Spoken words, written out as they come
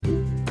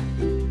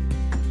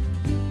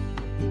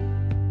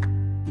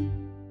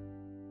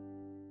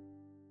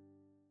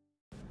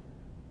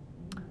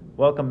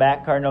Welcome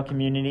back, Cardinal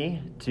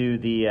community, to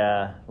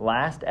the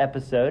last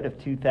episode of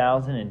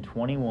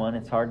 2021.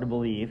 It's hard to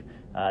believe.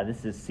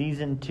 This is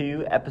Season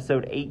 2,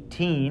 Episode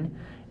 18,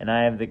 and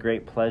I have the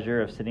great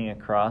pleasure of sitting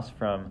across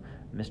from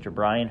Mr.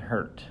 Brian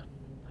Hurt.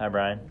 Hi,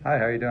 Brian. Hi,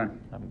 how are you doing?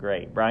 I'm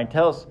great. Brian,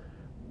 tell us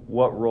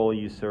what role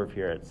you serve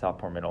here at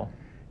Southport Middle.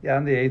 Yeah,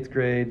 I'm the 8th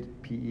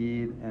grade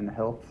PE and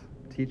health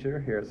teacher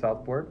here at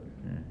Southport.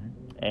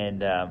 Mm-hmm.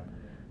 And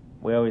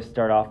we always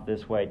start off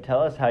this way.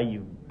 Tell us how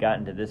you got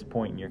into this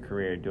point in your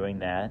career doing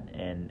that,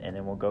 and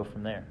then we'll go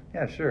from there.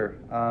 Yeah, sure.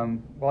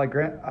 Well,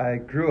 I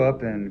grew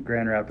up in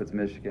Grand Rapids,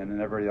 Michigan,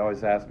 and everybody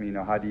always asks me,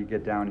 how do you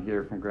get down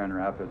here from Grand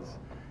Rapids?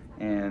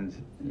 And,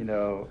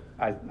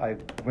 I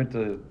went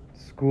to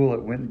school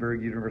at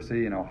Wittenberg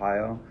University in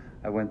Ohio.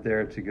 I went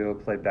there to go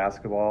play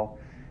basketball,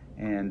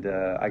 and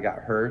I got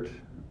hurt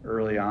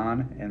early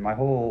on, and my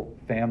whole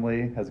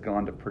family has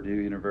gone to Purdue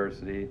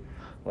University.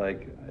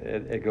 Like,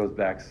 it goes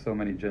back so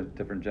many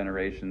different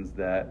generations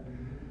that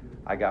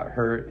I got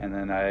hurt, and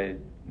then I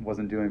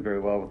wasn't doing very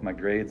well with my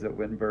grades at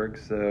Wittenberg,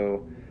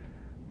 so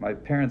my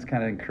parents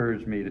kind of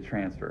encouraged me to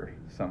transfer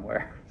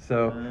somewhere.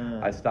 So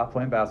I stopped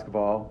playing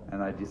basketball,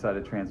 and I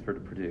decided to transfer to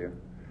Purdue.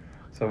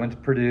 So I went to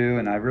Purdue,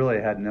 and I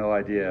really had no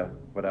idea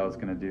what I was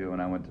going to do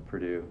when I went to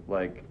Purdue.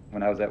 Like,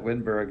 when I was at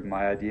Wittenberg,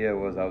 my idea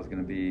was I was going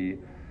to be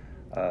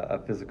a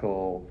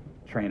physical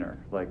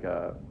trainer, like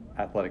a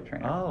athletic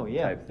trainer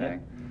type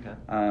thing.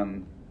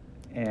 Okay.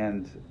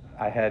 And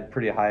I had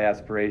pretty high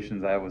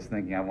aspirations. I was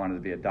thinking I wanted to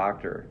be a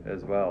doctor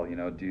as well,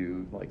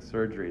 do like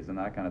surgeries and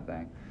that kind of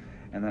thing.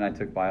 And then I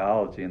took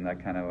biology, and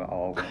that kind of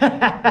all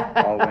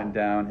went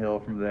downhill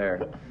from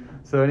there.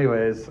 So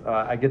anyways,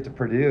 I get to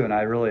Purdue, and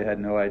I really had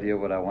no idea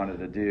what I wanted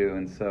to do.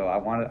 And so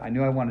I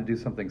knew I wanted to do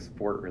something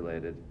sport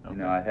related.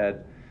 Okay.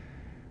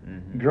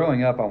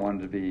 Growing up, I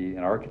wanted to be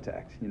an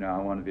architect. I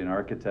wanted to be an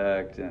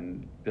architect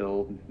and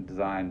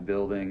design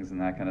buildings and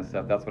that kind of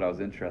stuff. That's what I was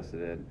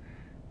interested in.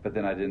 But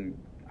then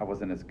I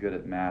wasn't as good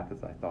at math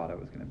as I thought I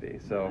was going to be.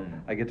 So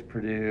I get to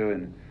Purdue,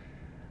 and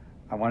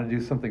I wanted to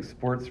do something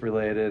sports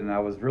related, and I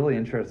was really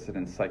interested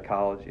in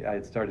psychology. I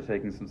had started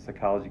taking some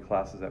psychology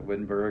classes at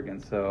Wittenberg,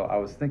 and so I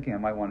was thinking I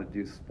might want to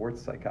do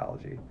sports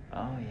psychology.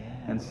 Oh, yeah.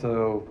 And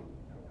so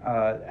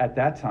at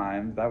that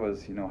time, that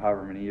was,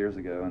 however many years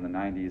ago in the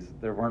 90s,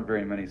 there weren't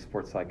very many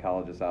sports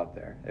psychologists out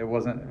there. It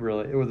was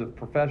a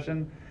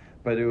profession,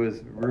 but it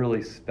was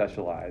really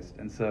specialized.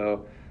 And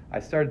so I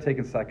started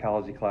taking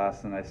psychology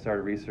class, and I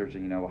started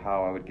researching,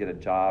 how I would get a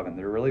job, and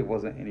there really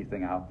wasn't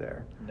anything out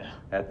there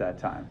at that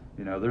time.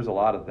 There's a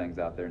lot of things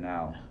out there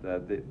now. A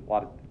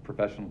lot of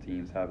professional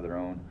teams have their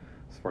own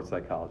sports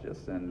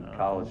psychologists, and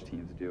college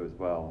teams do as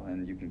well,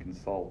 and you can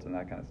consult and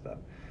that kind of stuff.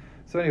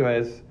 So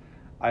anyways,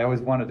 I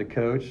always wanted to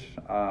coach.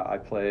 I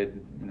played,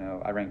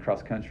 I ran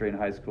cross country in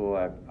high school.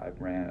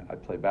 I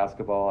played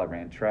basketball. I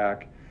ran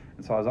track.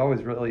 And so I was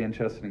always really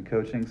interested in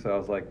coaching. So I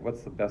was like,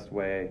 what's the best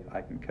way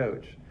I can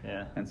coach?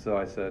 Yeah. And so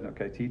I said,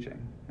 okay,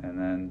 teaching. And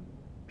then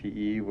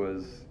PE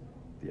was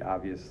the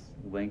obvious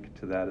link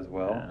to that as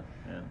well.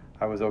 Yeah.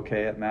 I was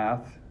okay at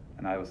math,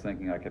 and I was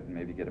thinking I could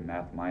maybe get a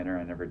math minor.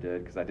 I never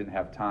did because I didn't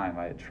have time.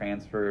 I had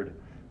transferred.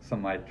 Some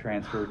of my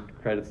transferred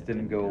credits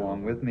didn't go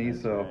along with me,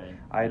 so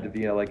I had to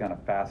be on a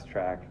fast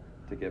track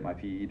to get my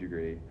PE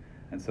degree.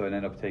 And so it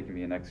ended up taking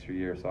me an extra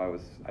year. So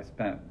I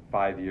spent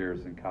 5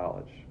 years in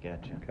college.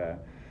 Gotcha. Okay.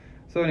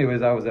 So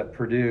anyways, I was at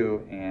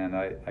Purdue, and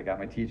I got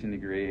my teaching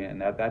degree,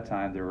 and at that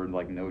time there were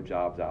no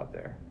jobs out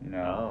there.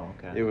 Oh,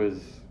 okay. It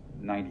was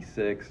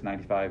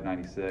 95,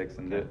 96,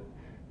 and the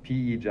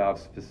PE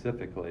jobs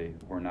specifically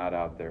were not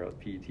out there.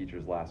 PE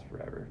teachers last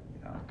forever.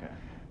 Okay.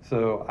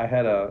 So I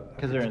had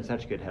because they're in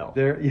such good health.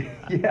 They're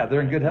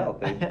in good health.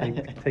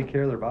 They take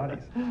care of their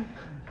bodies.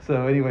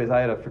 So anyways,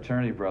 I had a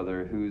fraternity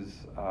brother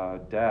whose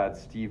dad,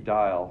 Steve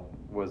Dial,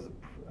 was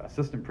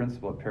assistant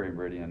principal at Perry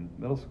Meridian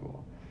Middle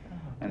School.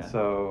 And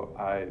so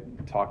I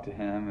talked to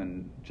him,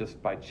 and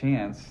just by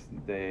chance,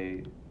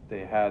 they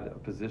had a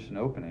position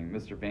opening.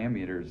 Mr. Van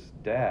Meter's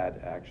dad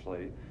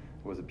actually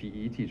was a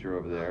PE teacher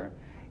over there,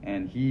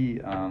 and he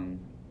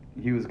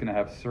was going to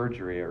have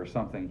surgery or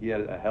something. He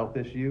had a health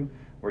issue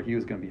where he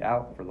was going to be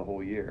out for the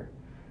whole year.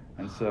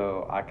 And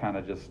so I kind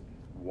of just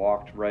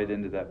walked right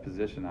into that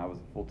position. I was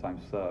a full-time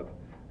sub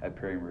at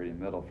Perry Meridian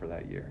Middle for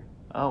that year.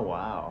 Oh,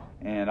 wow.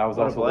 And I was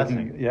also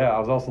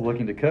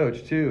looking to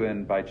coach too,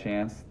 and by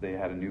chance they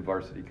had a new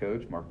varsity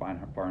coach. Mark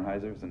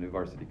Barnheiser was a new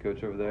varsity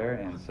coach over there,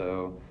 and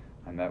so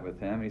I met with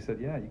him, and he said,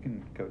 yeah, you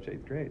can coach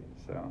 8th grade.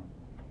 So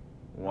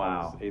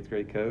wow. I was 8th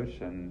grade coach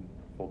and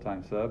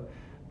full-time sub,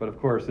 but of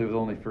course it was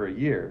only for a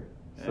year.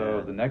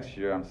 So the next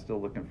year I'm still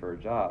looking for a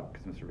job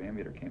because Mr. Van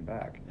Meter came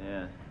back.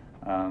 Yeah.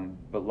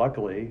 But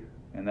luckily,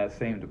 in that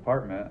same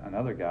department,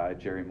 another guy,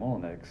 Jerry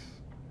Mullenix,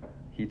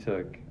 he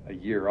took a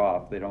year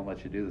off. They don't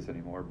let you do this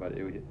anymore, but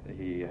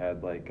he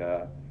had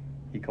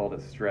he called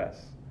it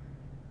stress.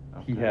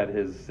 Okay. He had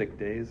his sick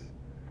days,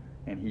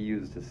 and he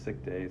used his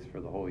sick days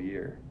for the whole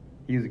year.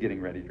 He was getting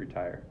ready to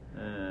retire.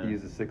 He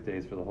used his sick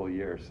days for the whole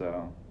year,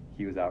 so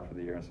he was out for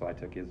the year, and so I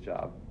took his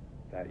job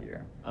that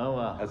year. Oh,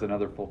 wow. As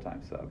another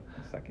full-time sub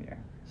the second year.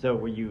 So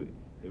were you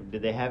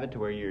Did they have it to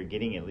where you're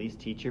getting at least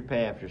teacher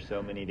pay after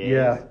so many days?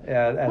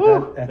 Yeah.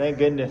 Woo, thank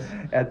goodness.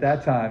 At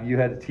that time, you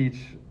had to teach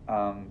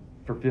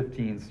for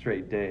 15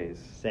 straight days.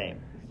 Same.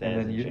 And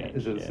then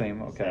is it the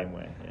same? Okay. Same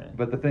way. Yeah.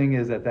 But the thing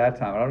is, at that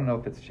time, I don't know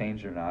if it's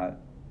changed or not.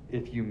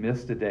 If you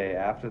missed a day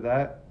after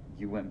that,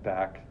 you went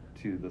back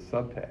to the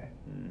sub pay.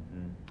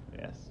 Mm-hmm.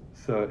 Yes.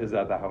 So is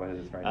that how it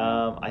is right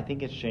now? I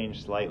think it's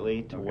changed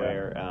slightly to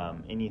where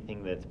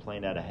anything that's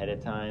planned out ahead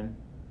of time,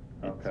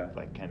 it's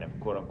like kind of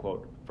quote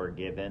unquote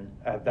forgiven.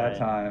 At that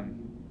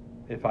time,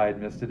 if I had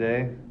missed a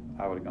day,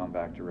 I would have gone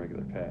back to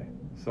regular pay.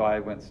 So I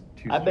went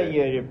I bet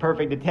you had your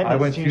perfect attendance. I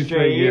went 2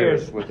 straight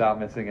years without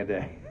missing a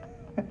day.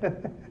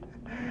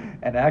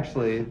 And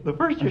actually, the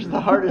first year's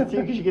the hardest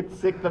too because you get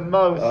sick the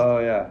most. Oh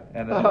yeah,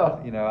 and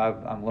you know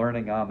I'm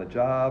learning on the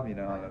job. You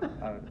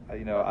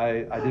know,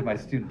 I did my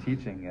student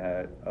teaching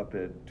up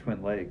at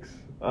Twin Lakes.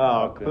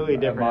 Oh, completely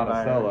different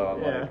Monticello.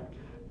 environment. I'm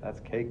like, that's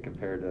cake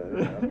compared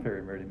to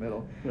Perry Murray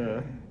Middle.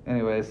 Yeah.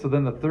 Anyway, so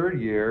then the third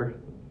year,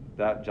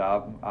 that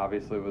job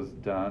obviously was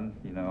done.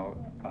 You know,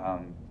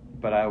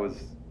 but I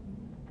was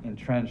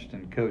entrenched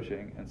in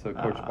coaching, and so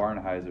Coach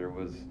Barnheiser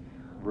was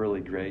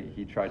really great.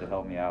 He tried to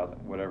help me out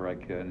whatever I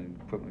could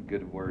and put a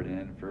good word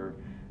in for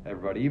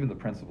everybody. Even the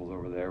principals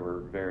over there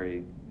were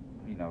very,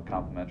 you know,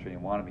 complimentary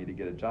and wanted me to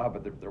get a job,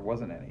 but there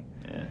wasn't any.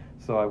 Yeah.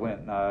 So I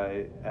went and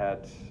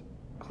at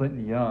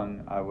Clinton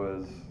Young, I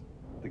was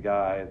the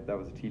guy that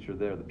was a teacher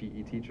there, the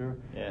PE teacher.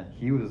 Yeah.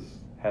 He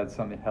had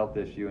some health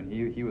issue, and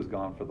he was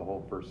gone for the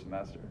whole first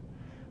semester.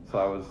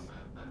 So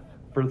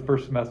for the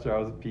first semester, I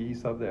was a PE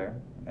sub there,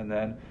 and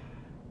then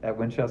at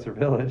Winchester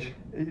Village,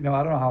 you know,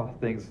 I don't know how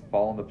things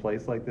fall into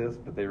place like this,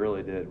 but they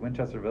really did.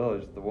 Winchester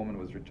Village, the woman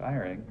was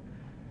retiring,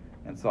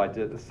 and so I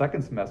did the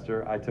second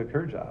semester, I took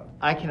her job.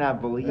 I cannot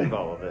believe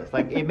all of this.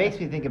 Like, it makes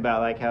me think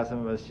about like how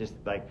some of us just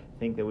like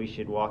think that we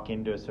should walk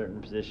into a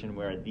certain position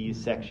where these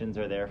sections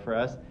are there for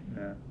us.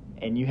 Yeah.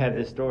 And you have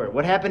this story.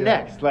 What happened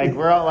next? Like,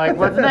 we're all like,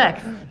 what's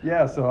next?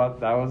 Yeah, so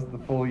that was the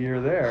full year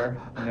there.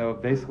 You know,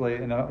 basically,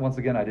 and once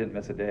again, I didn't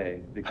miss a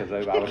day because I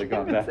would have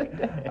gone back.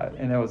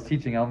 And I was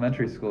teaching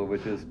elementary school,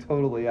 which is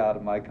totally out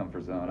of my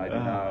comfort zone.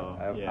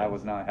 I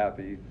was not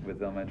happy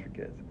with elementary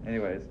kids.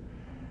 Anyways,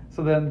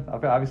 so then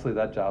obviously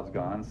that job's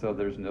gone. So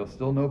there's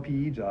still no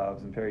PE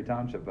jobs in Perry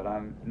Township. But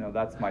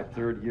that's my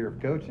third year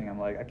of coaching. I'm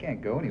like, I can't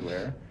go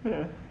anywhere.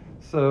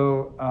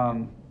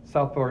 So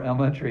Southport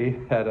Elementary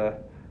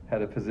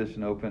had a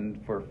position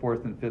open for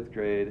 4th and 5th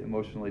grade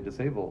emotionally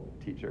disabled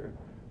teacher,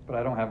 but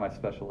I don't have my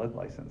special ed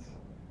license.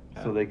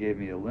 So they gave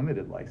me a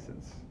limited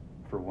license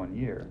for 1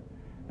 year.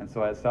 And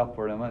so at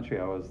Southport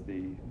Elementary, I was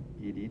the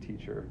ED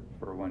teacher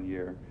for 1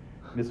 year.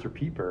 Mr.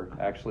 Pieper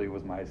actually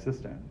was my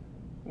assistant.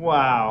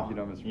 Wow. You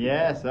know Mr. Pieper?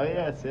 Yes,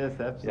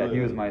 absolutely. Yeah, he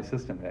was my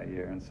assistant that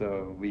year. And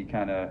so we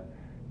kind of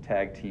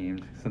tag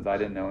teamed since I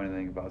didn't know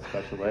anything about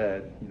special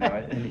ed, you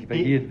know. But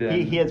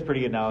he has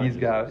pretty good knowledge.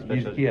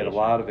 He had a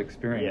lot of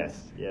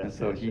experience. Yes. And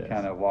so he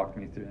kind of walked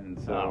me through,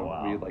 and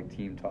so we like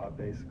team taught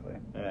basically.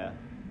 Yeah.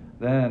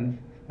 Then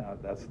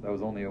that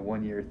was only a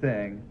 1 year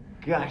thing.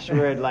 Gosh,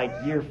 we're at like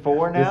year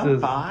 4 now.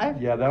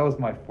 5. Yeah, that was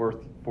my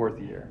fourth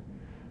year.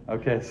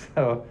 Okay,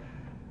 so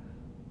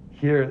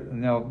here,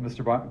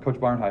 Coach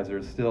Barnheiser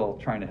is still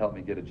trying to help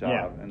me get a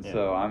job,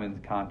 so I'm in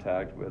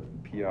contact with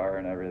PR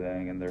and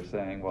everything, and they're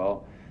saying,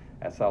 well,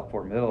 at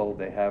Southport Middle,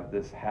 they have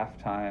this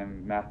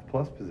half-time Math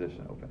Plus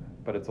position open,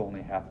 but it's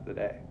only half of the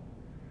day.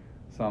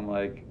 So I'm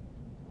like,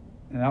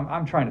 and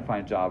I'm trying to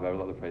find a job at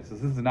other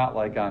places. This is not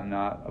like I'm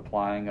not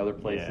applying other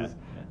places.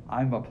 Yeah.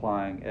 I'm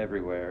applying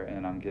everywhere,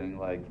 and I'm getting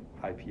like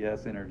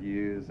IPS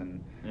interviews,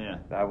 and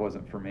that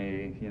wasn't for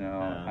me. You know,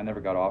 I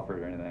never got offered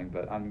or anything,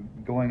 but I'm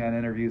going on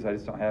interviews. I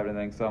just don't have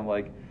anything. So I'm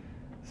like,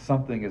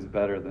 something is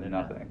better than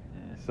nothing.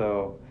 Yeah.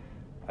 So,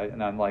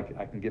 I'm like,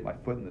 I can get my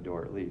foot in the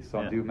door at least. So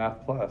I'm doing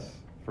Math Plus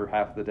for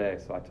half the day.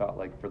 So I taught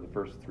like for the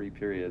first 3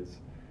 periods,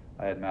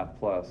 I had Math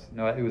Plus.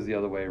 No, it was the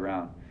other way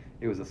around.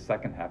 It was the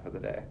second half of the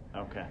day.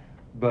 Okay.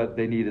 But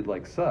they needed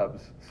like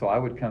subs, so I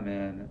would come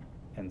in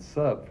and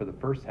sub for the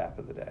first half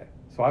of the day.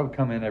 So I would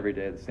come in every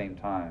day at the same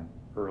time,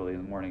 early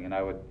in the morning, and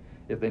I would,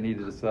 if they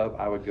needed a sub,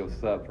 I would go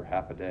sub for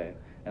half a day,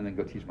 and then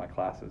go teach my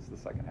classes the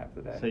second half of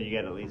the day. So you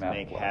got to at least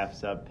make half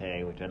sub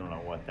pay, which I don't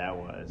know what that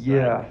was.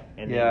 Yeah, right?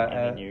 And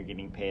then you're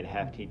getting paid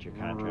half teacher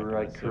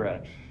contract.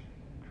 Right,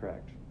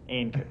 correct.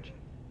 And coach.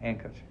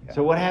 Yeah.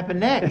 So what happened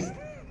next?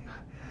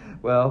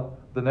 Well,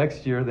 the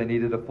next year they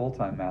needed a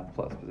full-time Math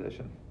Plus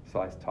position, so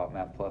I taught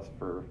Math Plus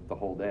for the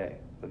whole day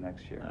the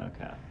next year.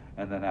 Okay.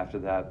 And then after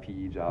that,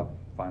 PE job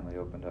finally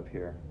opened up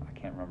here. I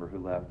can't remember who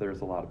left. There's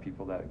a lot of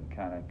people that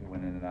kind of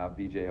went in and out.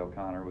 BJ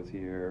O'Connor was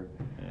here.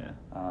 Yeah.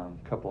 A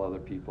couple other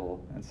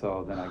people. And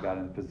so then I got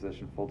in a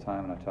position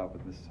full-time, and I taught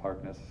with Mrs.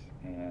 Harkness,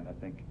 and I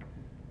think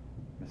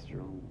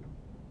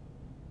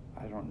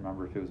I don't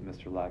remember if it was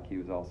Mr. Lackey. He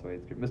was also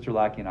 8th grade. Mr.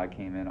 Lackey and I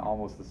came in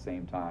almost the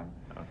same time.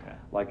 Okay.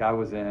 Like I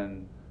was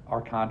in,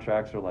 our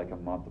contracts are like a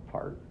month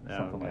apart.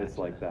 Something it's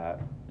like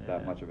that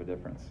much of a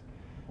difference.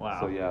 Wow.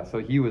 So yeah, so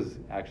he was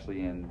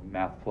actually in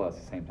Math Plus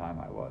the same time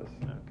I was.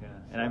 Okay.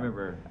 And I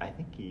remember, I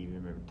think he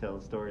even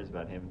telling stories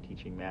about him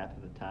teaching math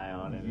with a tie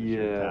on and a Yes,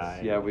 shirt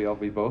tie. yeah,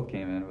 we both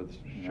came in with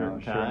Shirt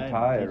and shirt and tie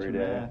tie and every teaching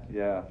day. math.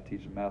 Yeah,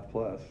 teaching Math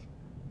Plus.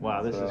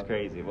 Wow, this So- is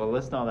crazy. Well,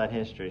 listen to all that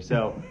history.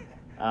 So,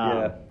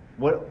 Yeah.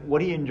 what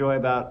do you enjoy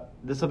about?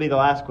 This will be the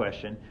last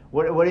question.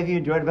 What have you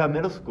enjoyed about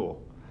middle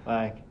school?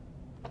 Like,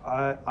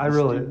 I the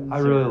really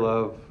students really or-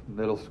 love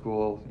middle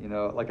school. You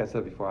know, like I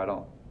said before,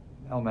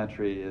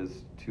 elementary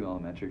is too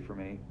elementary for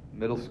me.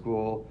 Middle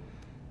school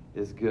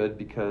is good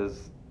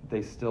because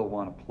they still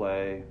want to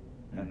play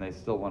and they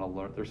still want to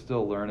learn. They're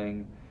still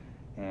learning,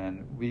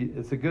 and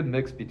it's a good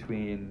mix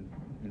between,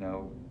 you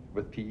know,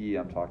 with PE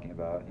I'm talking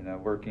about, you know,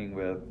 working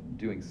with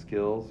doing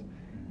skills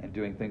and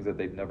doing things that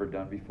they've never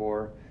done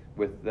before,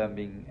 with them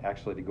being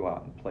actually to go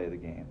out and play the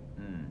game.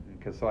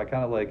 Because so I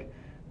kind of like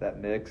that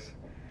mix.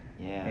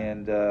 yeah.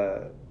 And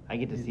I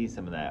get to see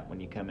some of that when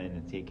you come in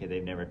and see a kid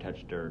they've never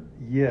touched or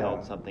yeah,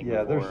 held something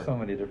yeah, before. there's so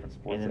many different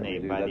sports. And then that we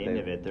they, do by that the end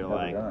they've of it, they're never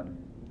like,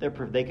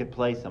 done. they could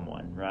play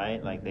someone,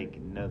 right? Like they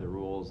can know the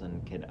rules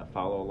and can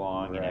follow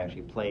along and Right.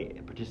 actually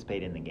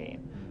participate in the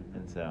game.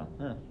 And so,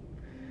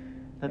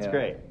 that's Yeah.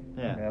 great.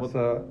 Yeah. Yeah, Well,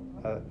 so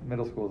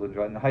middle school is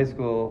enjoyed. In high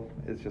school,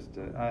 it's just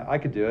I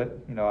could do it.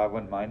 You know, I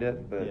wouldn't mind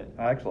it, but Yeah.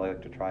 I actually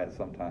like to try it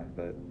sometime.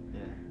 But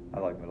yeah. I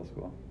like middle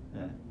school.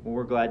 Yeah. Well,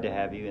 we're glad to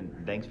have you, and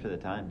thanks for the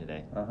time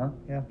today.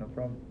 Yeah, no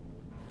problem.